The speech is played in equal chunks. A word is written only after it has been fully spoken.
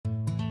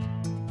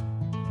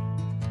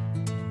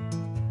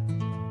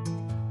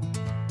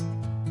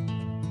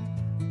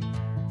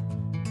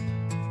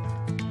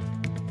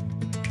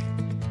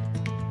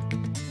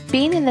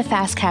Being in the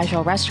fast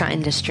casual restaurant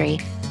industry,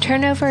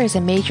 turnover is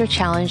a major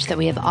challenge that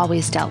we have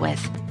always dealt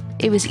with.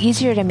 It was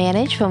easier to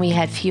manage when we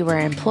had fewer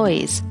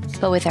employees,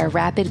 but with our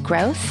rapid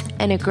growth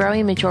and a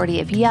growing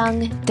majority of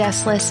young,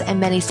 deskless, and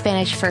many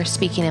Spanish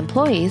first-speaking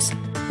employees,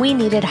 we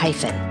needed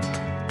Hyphen.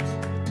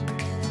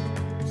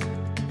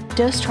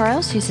 Dos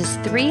Toros uses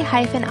 3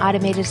 Hyphen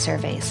automated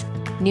surveys: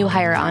 new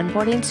hire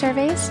onboarding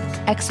surveys,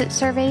 exit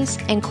surveys,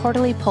 and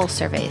quarterly pulse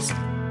surveys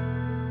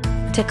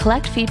to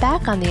collect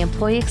feedback on the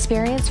employee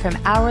experience from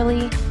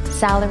hourly,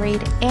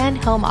 salaried, and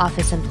home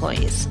office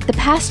employees. The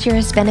past year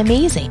has been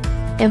amazing.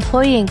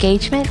 Employee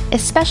engagement,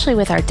 especially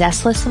with our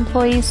deskless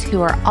employees who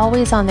are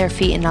always on their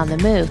feet and on the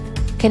move,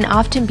 can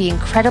often be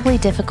incredibly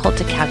difficult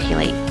to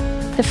calculate.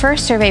 The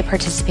first survey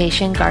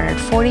participation garnered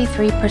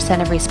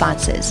 43% of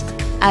responses,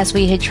 as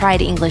we had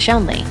tried English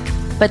only,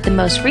 but the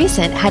most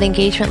recent had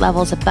engagement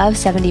levels above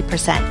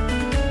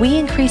 70%. We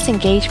increased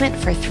engagement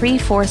for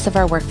 3/4 of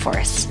our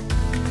workforce.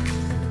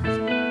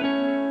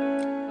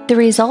 The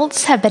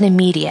results have been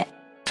immediate.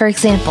 For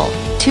example,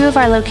 2 of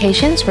our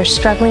locations were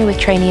struggling with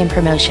training and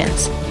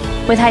promotions.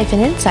 With Hyphen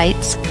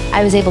Insights,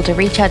 I was able to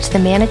reach out to the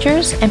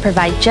managers and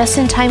provide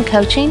just-in-time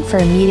coaching for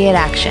immediate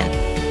action.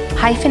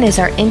 Hyphen is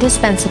our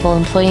indispensable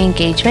employee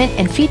engagement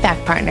and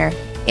feedback partner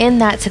in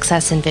that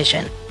success and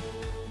vision.